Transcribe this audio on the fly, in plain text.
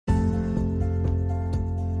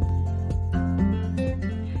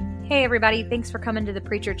Hey everybody, thanks for coming to the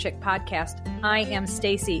Preacher Chick podcast. I am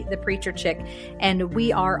Stacy, the Preacher Chick, and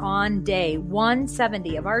we are on day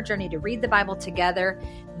 170 of our journey to read the Bible together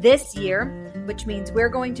this year, which means we're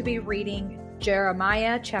going to be reading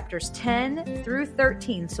Jeremiah chapters 10 through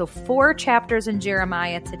 13. So 4 chapters in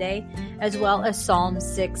Jeremiah today, as well as Psalm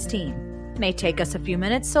 16. It may take us a few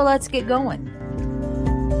minutes, so let's get going.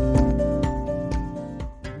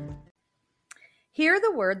 Hear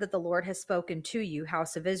the word that the Lord has spoken to you,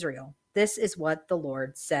 house of Israel. This is what the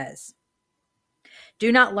Lord says.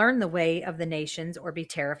 Do not learn the way of the nations or be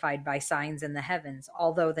terrified by signs in the heavens,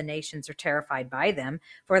 although the nations are terrified by them,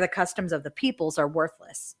 for the customs of the peoples are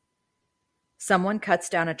worthless. Someone cuts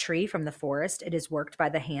down a tree from the forest. It is worked by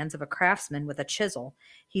the hands of a craftsman with a chisel.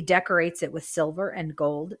 He decorates it with silver and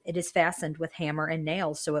gold. It is fastened with hammer and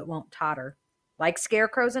nails so it won't totter. Like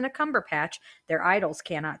scarecrows in a cumber patch, their idols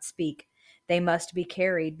cannot speak. They must be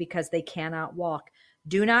carried because they cannot walk.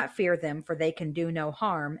 Do not fear them, for they can do no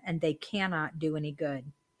harm, and they cannot do any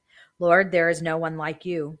good. Lord, there is no one like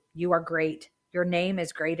you. You are great. Your name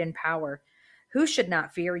is great in power. Who should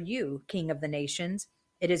not fear you, King of the nations?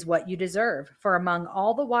 It is what you deserve. For among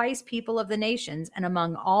all the wise people of the nations and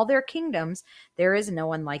among all their kingdoms, there is no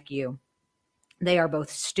one like you. They are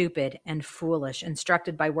both stupid and foolish,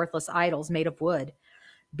 instructed by worthless idols made of wood.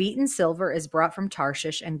 Beaten silver is brought from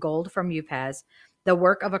Tarshish and gold from Upaz. The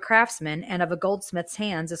work of a craftsman and of a goldsmith's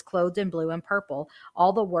hands is clothed in blue and purple,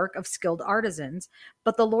 all the work of skilled artisans.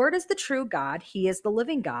 But the Lord is the true God. He is the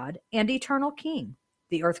living God and eternal King.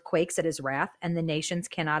 The earth quakes at his wrath, and the nations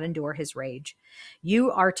cannot endure his rage. You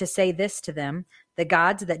are to say this to them: the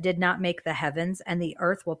gods that did not make the heavens and the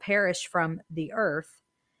earth will perish from the earth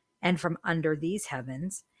and from under these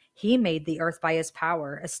heavens. He made the earth by his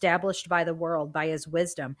power, established by the world by his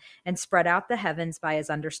wisdom, and spread out the heavens by his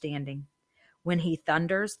understanding. When he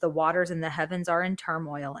thunders, the waters in the heavens are in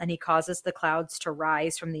turmoil, and he causes the clouds to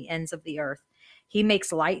rise from the ends of the earth. He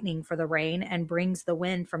makes lightning for the rain and brings the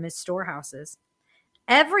wind from his storehouses.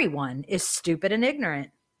 Everyone is stupid and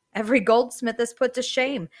ignorant. Every goldsmith is put to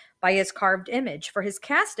shame by his carved image, for his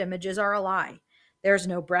cast images are a lie. There is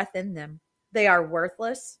no breath in them. They are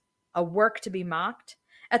worthless, a work to be mocked.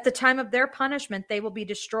 At the time of their punishment, they will be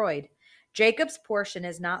destroyed. Jacob's portion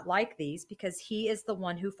is not like these, because he is the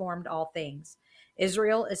one who formed all things.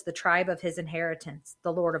 Israel is the tribe of his inheritance.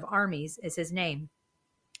 The Lord of armies is his name.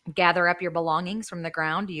 Gather up your belongings from the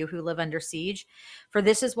ground, you who live under siege, for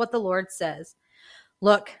this is what the Lord says.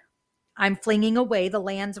 Look, I'm flinging away the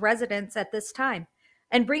land's residents at this time,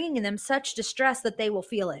 and bringing in them such distress that they will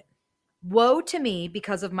feel it. Woe to me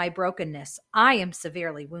because of my brokenness. I am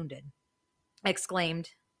severely wounded. I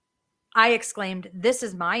exclaimed, this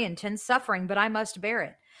is my intense suffering, but I must bear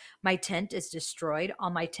it. My tent is destroyed. All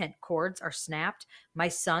my tent cords are snapped. My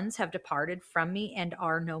sons have departed from me and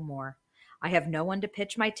are no more. I have no one to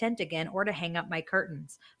pitch my tent again or to hang up my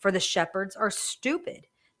curtains, for the shepherds are stupid.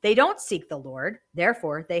 They don't seek the Lord.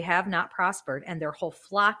 Therefore, they have not prospered, and their whole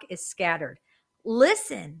flock is scattered.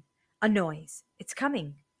 Listen, a noise. It's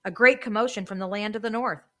coming, a great commotion from the land of the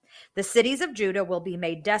north. The cities of Judah will be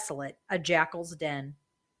made desolate, a jackal's den.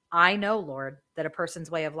 I know, Lord, that a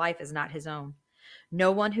person's way of life is not his own.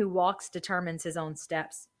 No one who walks determines his own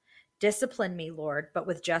steps. Discipline me, Lord, but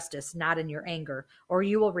with justice, not in your anger, or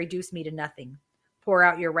you will reduce me to nothing. Pour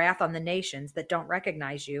out your wrath on the nations that don't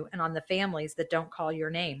recognize you and on the families that don't call your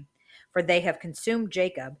name. For they have consumed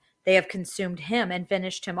Jacob. They have consumed him and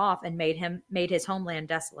finished him off and made his homeland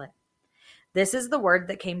desolate. This is the word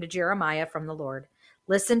that came to Jeremiah from the Lord.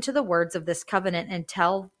 Listen to the words of this covenant and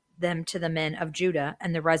tell them to the men of Judah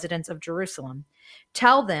and the residents of Jerusalem.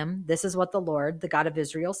 Tell them, this is what the Lord, the God of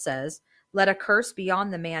Israel, says. Let a curse be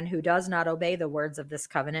on the man who does not obey the words of this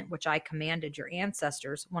covenant, which I commanded your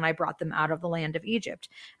ancestors when I brought them out of the land of Egypt,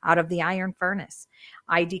 out of the iron furnace.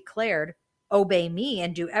 I declared, obey me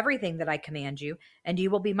and do everything that I command you, and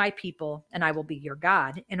you will be my people, and I will be your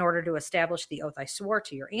God, in order to establish the oath I swore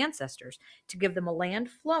to your ancestors, to give them a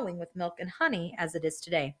land flowing with milk and honey, as it is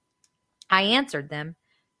today. I answered them,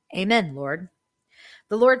 Amen, Lord.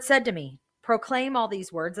 The Lord said to me, proclaim all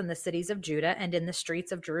these words in the cities of Judah and in the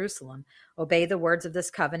streets of Jerusalem. Obey the words of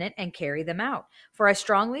this covenant and carry them out. For I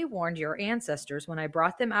strongly warned your ancestors when I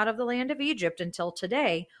brought them out of the land of Egypt until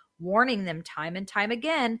today, warning them time and time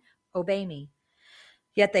again, obey me.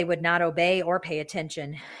 Yet they would not obey or pay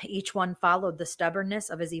attention. Each one followed the stubbornness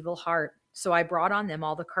of his evil heart. So I brought on them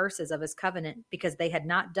all the curses of his covenant, because they had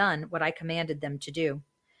not done what I commanded them to do.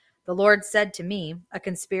 The Lord said to me, a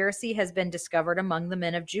conspiracy has been discovered among the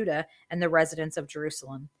men of Judah and the residents of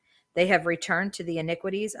Jerusalem. They have returned to the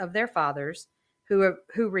iniquities of their fathers,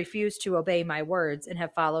 who refused to obey my words and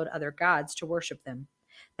have followed other gods to worship them.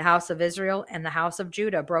 The house of Israel and the house of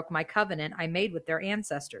Judah broke my covenant I made with their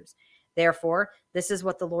ancestors. Therefore, this is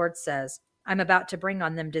what the Lord says. I'm about to bring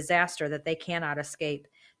on them disaster that they cannot escape.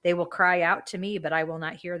 They will cry out to me, but I will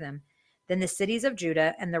not hear them. Then the cities of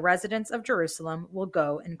Judah and the residents of Jerusalem will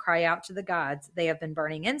go and cry out to the gods they have been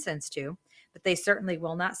burning incense to, but they certainly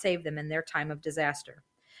will not save them in their time of disaster.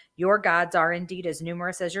 Your gods are indeed as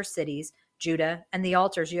numerous as your cities, Judah, and the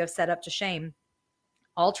altars you have set up to shame,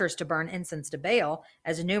 altars to burn incense to Baal,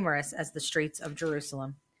 as numerous as the streets of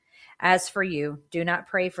Jerusalem. As for you, do not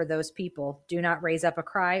pray for those people. Do not raise up a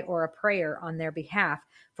cry or a prayer on their behalf,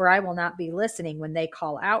 for I will not be listening when they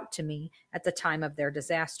call out to me at the time of their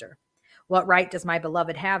disaster. What right does my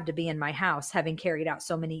beloved have to be in my house, having carried out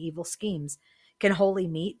so many evil schemes? Can holy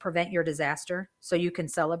meat prevent your disaster, so you can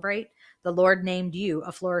celebrate? The Lord named you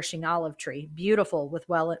a flourishing olive tree, beautiful with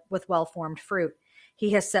well-formed fruit. He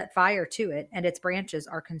has set fire to it, and its branches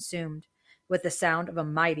are consumed with the sound of a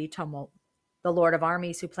mighty tumult. The Lord of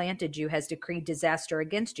armies who planted you has decreed disaster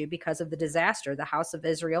against you because of the disaster the house of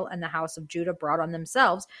Israel and the house of Judah brought on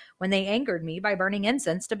themselves when they angered me by burning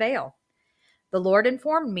incense to Baal. The Lord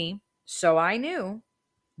informed me, so I knew.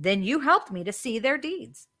 Then you helped me to see their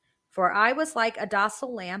deeds. For I was like a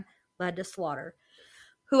docile lamb led to slaughter.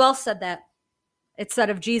 Who else said that? It said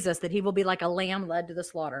of Jesus that he will be like a lamb led to the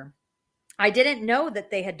slaughter. I didn't know that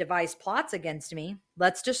they had devised plots against me.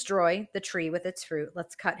 Let's destroy the tree with its fruit.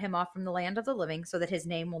 Let's cut him off from the land of the living so that his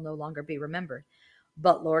name will no longer be remembered.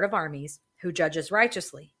 But Lord of armies, who judges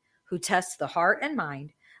righteously, who tests the heart and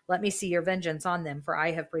mind, let me see your vengeance on them, for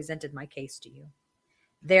I have presented my case to you.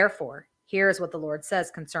 Therefore, here is what the Lord says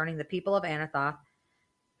concerning the people of Anathoth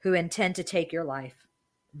who intend to take your life.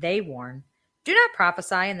 They warn, do not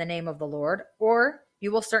prophesy in the name of the Lord, or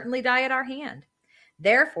you will certainly die at our hand.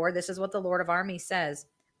 Therefore, this is what the Lord of armies says.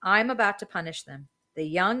 I'm about to punish them. The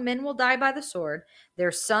young men will die by the sword.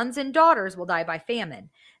 Their sons and daughters will die by famine.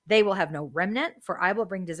 They will have no remnant, for I will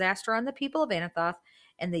bring disaster on the people of Anathoth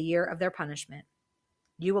in the year of their punishment.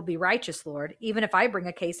 You will be righteous, Lord, even if I bring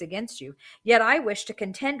a case against you. Yet I wish to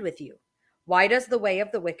contend with you. Why does the way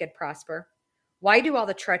of the wicked prosper? Why do all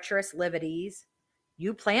the treacherous live at ease?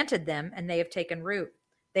 You planted them, and they have taken root.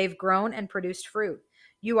 They've grown and produced fruit.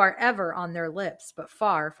 You are ever on their lips, but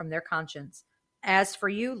far from their conscience. As for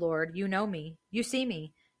you, Lord, you know me. You see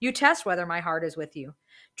me. You test whether my heart is with you.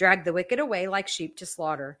 Drag the wicked away like sheep to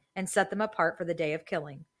slaughter, and set them apart for the day of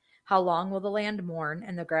killing. How long will the land mourn,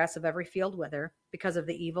 and the grass of every field wither? Because of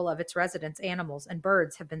the evil of its residents, animals and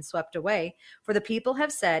birds have been swept away, for the people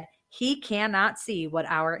have said, he cannot see what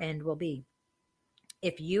our end will be.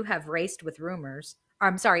 If you have raced with runners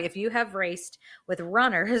and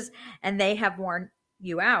they have worn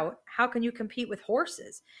you out, how can you compete with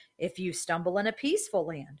horses? If you stumble in a peaceful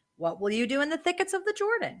land, what will you do in the thickets of the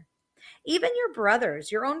Jordan? Even your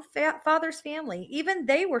brothers, your own father's family, even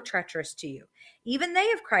they were treacherous to you. Even they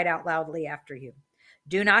have cried out loudly after you.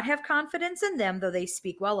 Do not have confidence in them, though they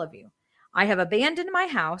speak well of you. I have abandoned my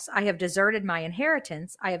house. I have deserted my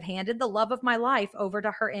inheritance. I have handed the love of my life over to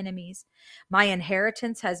her enemies. My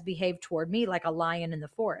inheritance has behaved toward me like a lion in the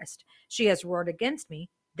forest. She has roared against me.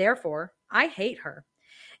 Therefore, I hate her.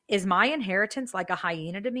 Is my inheritance like a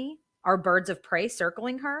hyena to me? Are birds of prey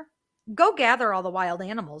circling her? Go gather all the wild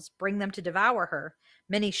animals, bring them to devour her.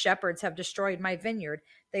 Many shepherds have destroyed my vineyard.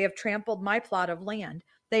 They have trampled my plot of land.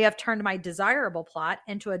 They have turned my desirable plot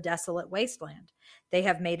into a desolate wasteland. They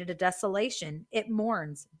have made it a desolation. It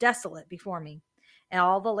mourns, desolate before me. And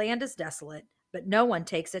all the land is desolate, but no one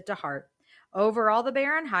takes it to heart. Over all the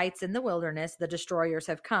barren heights in the wilderness, the destroyers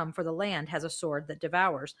have come, for the land has a sword that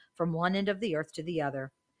devours from one end of the earth to the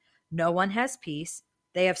other. No one has peace.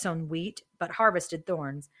 They have sown wheat, but harvested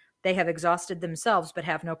thorns. They have exhausted themselves, but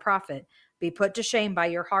have no profit. Be put to shame by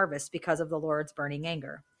your harvest because of the Lord's burning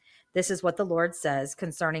anger. This is what the Lord says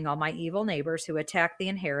concerning all my evil neighbors who attack the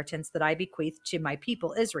inheritance that I bequeathed to my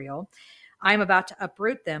people Israel. I am about to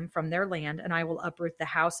uproot them from their land, and I will uproot the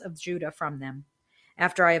house of Judah from them.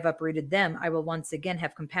 After I have uprooted them, I will once again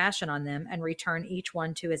have compassion on them and return each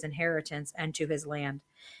one to his inheritance and to his land.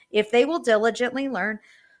 If they will diligently learn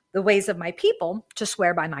the ways of my people to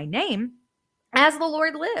swear by my name, as the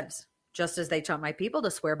Lord lives, just as they taught my people to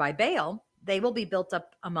swear by Baal, they will be built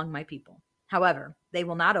up among my people. However, they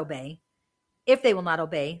will not obey. If they will not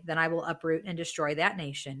obey, then I will uproot and destroy that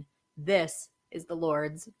nation. This is the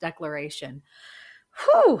Lord's declaration.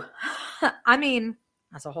 Whew. I mean,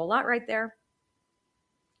 that's a whole lot right there.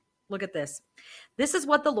 Look at this. This is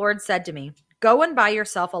what the Lord said to me. Go and buy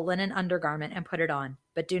yourself a linen undergarment and put it on,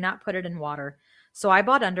 but do not put it in water. So I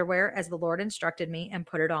bought underwear as the Lord instructed me and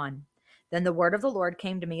put it on. Then the word of the Lord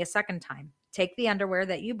came to me a second time. Take the underwear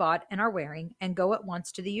that you bought and are wearing and go at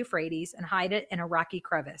once to the Euphrates and hide it in a rocky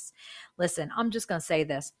crevice. Listen, I'm just going to say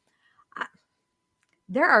this.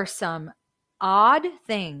 There are some odd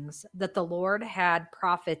things that the Lord had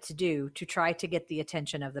prophets do to try to get the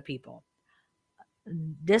attention of the people.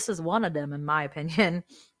 This is one of them, in my opinion.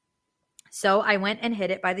 So I went and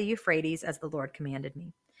hid it by the Euphrates as the Lord commanded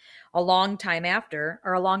me. A long time later,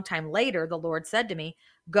 the Lord said to me,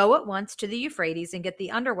 go at once to the Euphrates and get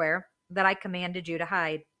the underwear that I commanded you to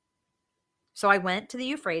hide. So I went to the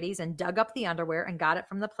Euphrates and dug up the underwear and got it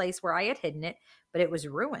from the place where I had hidden it, but it was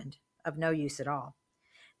ruined, of no use at all.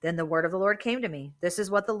 Then the word of the Lord came to me. This is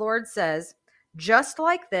what the Lord says. Just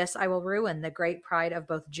like this, I will ruin the great pride of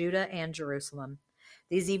both Judah and Jerusalem.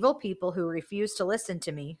 These evil people who refuse to listen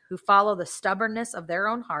to me, who follow the stubbornness of their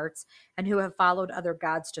own hearts, and who have followed other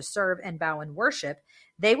gods to serve and bow in worship,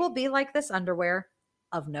 they will be like this underwear,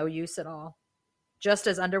 of no use at all. Just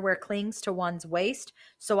as underwear clings to one's waist,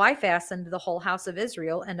 so I fastened the whole house of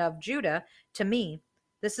Israel and of Judah to me.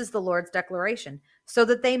 This is the Lord's declaration, so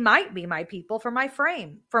that they might be my people for my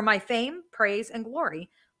fame, praise, and glory.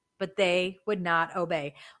 But they would not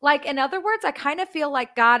obey. Like, in other words, I kind of feel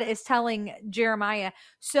like God is telling Jeremiah,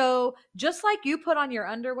 so just like you put on your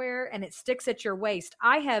underwear and it sticks at your waist,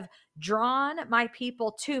 I have drawn my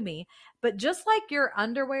people to me. But just like your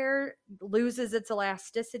underwear loses its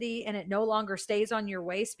elasticity and it no longer stays on your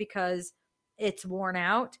waist because it's worn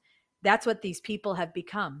out, that's what these people have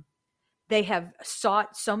become. They have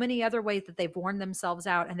sought so many other ways that they've worn themselves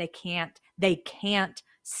out, and they can't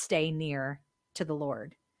stay near to the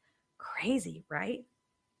Lord. Crazy, right?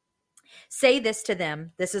 Say this to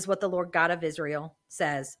them. This is what the Lord God of Israel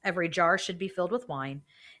says. Every jar should be filled with wine.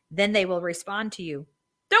 Then they will respond to you.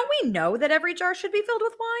 Don't we know that every jar should be filled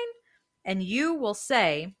with wine? And you will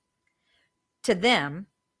say to them,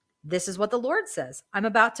 this is what the Lord says. I'm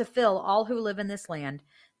about to fill all who live in this land,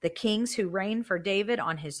 the kings who reign for David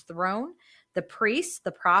on his throne, the priests,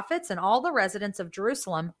 the prophets, and all the residents of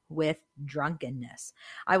Jerusalem with drunkenness.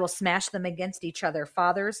 I will smash them against each other,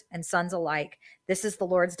 fathers and sons alike. This is the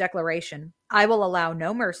Lord's declaration. I will allow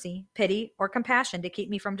no mercy, pity, or compassion to keep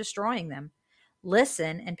me from destroying them.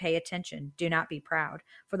 Listen and pay attention. Do not be proud,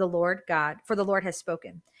 for the Lord has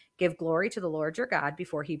spoken. Give glory to the Lord your God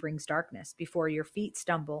before he brings darkness, before your feet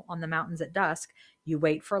stumble on the mountains at dusk. You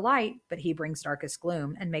wait for light, but he brings darkest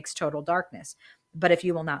gloom and makes total darkness. But if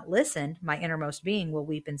you will not listen, my innermost being will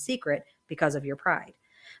weep in secret because of your pride.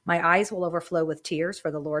 My eyes will overflow with tears,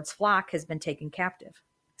 for the Lord's flock has been taken captive.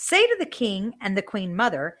 Say to the king and the queen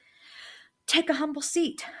mother, take a humble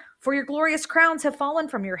seat, for your glorious crowns have fallen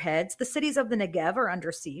from your heads. The cities of the Negev are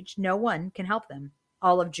under siege. No one can help them.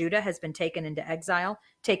 All of Judah has been taken into exile,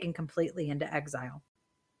 taken completely into exile.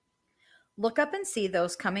 Look up and see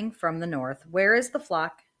those coming from the north. Where is the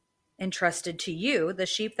flock entrusted to you, the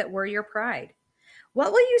sheep that were your pride?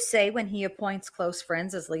 What will you say when he appoints close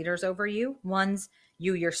friends as leaders over you, ones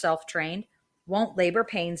you yourself trained? Won't labor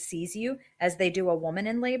pains seize you as they do a woman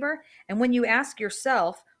in labor? And when you ask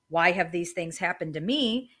yourself, why have these things happened to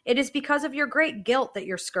me? It is because of your great guilt that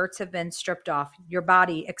your skirts have been stripped off, your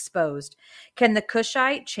body exposed. Can the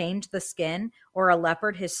Cushite change the skin, or a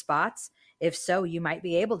leopard his spots? If so, you might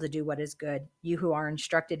be able to do what is good, you who are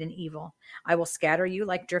instructed in evil. I will scatter you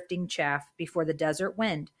like drifting chaff before the desert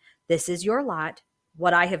wind. This is your lot,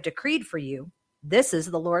 what I have decreed for you. This is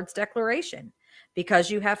the Lord's declaration.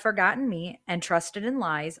 Because you have forgotten me and trusted in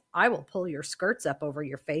lies, I will pull your skirts up over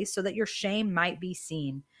your face so that your shame might be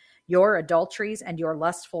seen. Your adulteries and your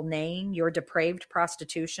lustful neighing, your depraved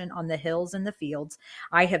prostitution on the hills and the fields,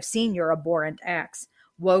 I have seen your abhorrent acts.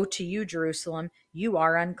 Woe to you, Jerusalem, you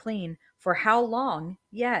are unclean. For how long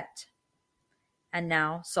yet? And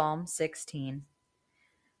now, Psalm 16.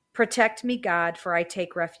 Protect me, God, for I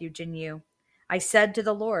take refuge in you. I said to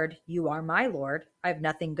the Lord, you are my Lord. I have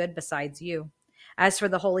nothing good besides you. As for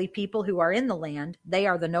the holy people who are in the land, they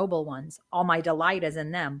are the noble ones. All my delight is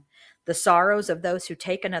in them. The sorrows of those who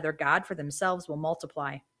take another god for themselves will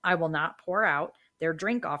multiply. I will not pour out their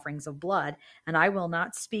drink offerings of blood, and I will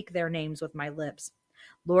not speak their names with my lips.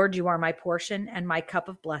 Lord, you are my portion and my cup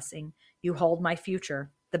of blessing. You hold my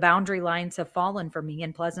future. The boundary lines have fallen for me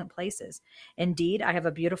in pleasant places. Indeed, I have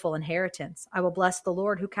a beautiful inheritance. I will bless the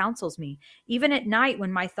Lord who counsels me. Even at night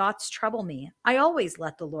when my thoughts trouble me, I always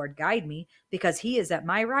let the Lord guide me because he is at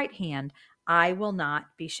my right hand. I will not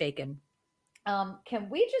be shaken. Can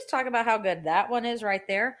we just talk about how good that one is right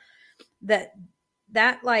there? That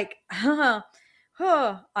like,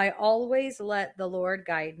 I always let the Lord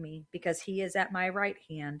guide me because he is at my right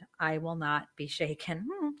hand. I will not be shaken.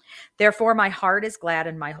 Therefore, my heart is glad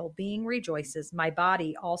and my whole being rejoices. My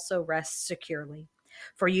body also rests securely.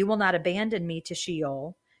 For you will not abandon me to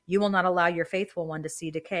Sheol. You will not allow your faithful one to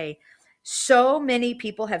see decay. So many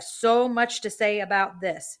people have so much to say about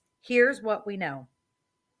this. Here's what we know.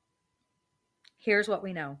 Here's what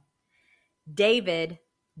we know. David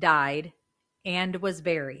died and was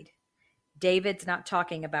buried. David's not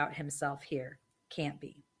talking about himself here. Can't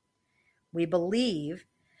be. We believe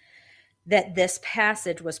that this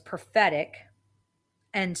passage was prophetic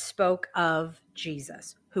and spoke of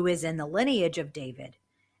Jesus, who is in the lineage of David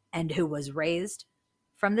and who was raised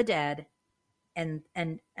from the dead and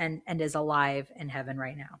is alive in heaven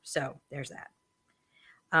right now. So there's that.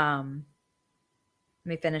 Let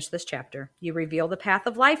me finish this chapter. You reveal the path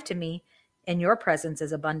of life to me. In your presence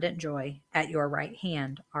is abundant joy. At your right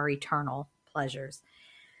hand are eternal pleasures.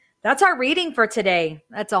 That's our reading for today.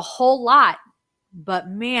 That's a whole lot, but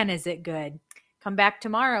man, is it good. Come back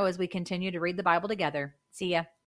tomorrow as we continue to read the Bible together. See ya.